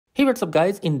Hey, what's up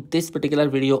guys? In this particular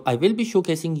video, I will be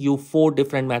showcasing you 4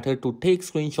 different methods to take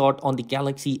screenshot on the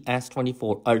Galaxy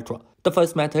S24 Ultra. The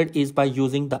first method is by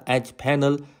using the edge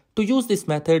panel. To use this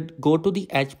method, go to the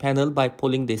edge panel by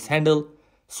pulling this handle.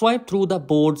 Swipe through the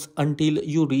boards until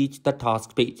you reach the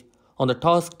task page. On the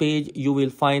task page, you will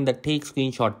find the take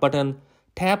screenshot button.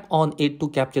 Tap on it to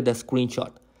capture the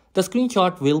screenshot. The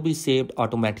screenshot will be saved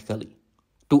automatically.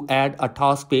 To add a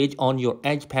task page on your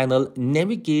edge panel,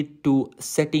 navigate to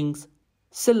Settings,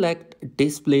 select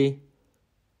Display.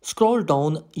 Scroll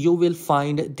down, you will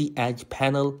find the edge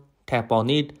panel. Tap on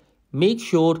it. Make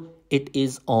sure it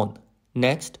is on.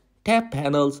 Next, tap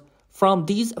Panels. From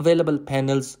these available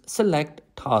panels, select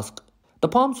Task. The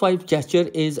palm swipe gesture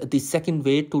is the second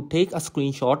way to take a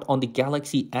screenshot on the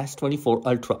Galaxy S24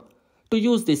 Ultra. To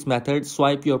use this method,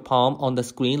 swipe your palm on the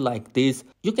screen like this.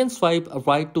 You can swipe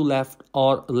right to left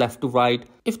or left to right.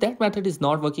 If that method is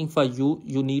not working for you,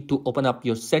 you need to open up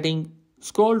your setting.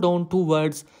 Scroll down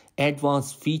towards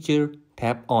Advanced Feature,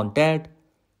 tap on that.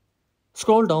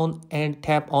 Scroll down and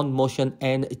tap on Motion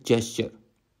and Gesture.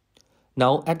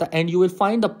 Now at the end, you will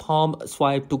find the palm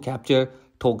swipe to capture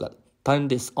toggle. Turn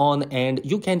this on and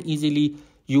you can easily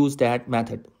use that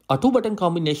method. A 2-button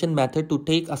combination method to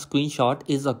take a screenshot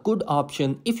is a good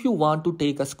option if you want to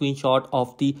take a screenshot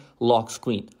of the lock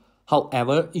screen.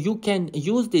 However, you can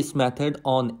use this method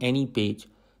on any page.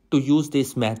 To use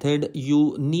this method,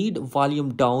 you need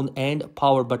volume down and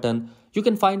power button. You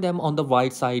can find them on the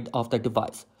right side of the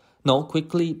device. Now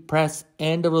quickly press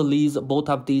and release both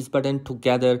of these buttons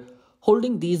together.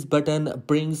 Holding these buttons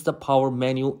brings the power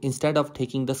menu instead of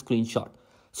taking the screenshot.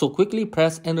 So quickly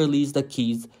press and release the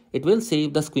keys. It will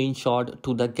save the screenshot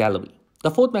to the gallery.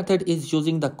 The fourth method is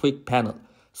using the quick panel.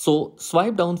 So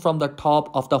swipe down from the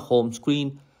top of the home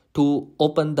screen to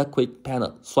open the quick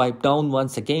panel. Swipe down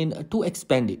once again to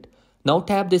expand it. Now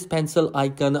tap this pencil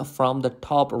icon from the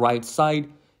top right side.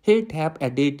 Here tap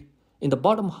Edit. In the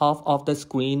bottom half of the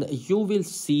screen, you will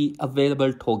see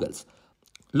available toggles.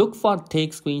 Look for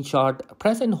Take Screenshot,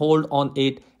 press and hold on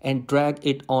it and drag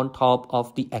it on top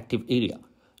of the active area.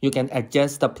 You can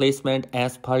adjust the placement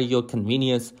as per your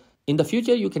convenience. In the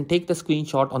future, you can take the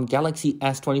screenshot on Galaxy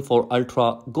S24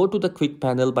 Ultra. Go to the quick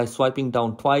panel by swiping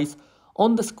down twice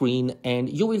on the screen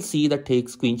and you will see the Take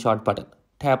Screenshot button.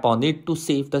 Tap on it to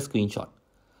save the screenshot.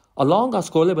 A long or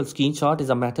scrollable screenshot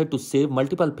is a method to save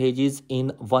multiple pages in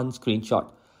one screenshot.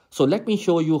 So let me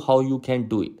show you how you can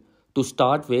do it. To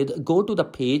start with, go to the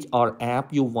page or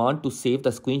app you want to save the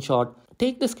screenshot.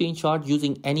 Take the screenshot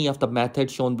using any of the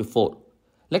methods shown before.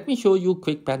 Let me show you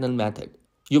quick panel method.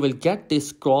 You will get this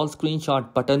scroll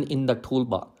screenshot button in the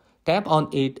toolbar. Tap on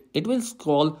it. It will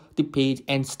scroll the page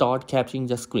and start capturing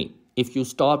the screen. If you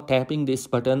stop tapping this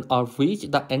button or reach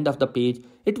the end of the page,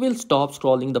 it will stop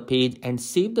scrolling the page and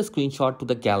save the screenshot to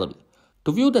the gallery.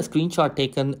 To view the screenshot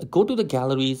taken, go to the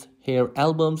galleries, here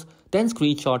albums, then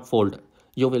screenshot folder.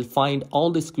 You will find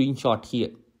all the screenshot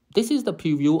here. This is the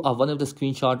preview of one of the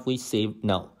screenshots we saved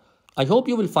now. I hope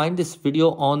you will find this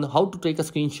video on how to take a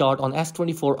screenshot on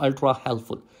S24 Ultra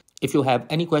helpful. If you have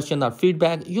any question or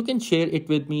feedback, you can share it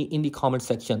with me in the comment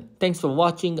section. Thanks for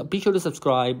watching. Be sure to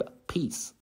subscribe. Peace.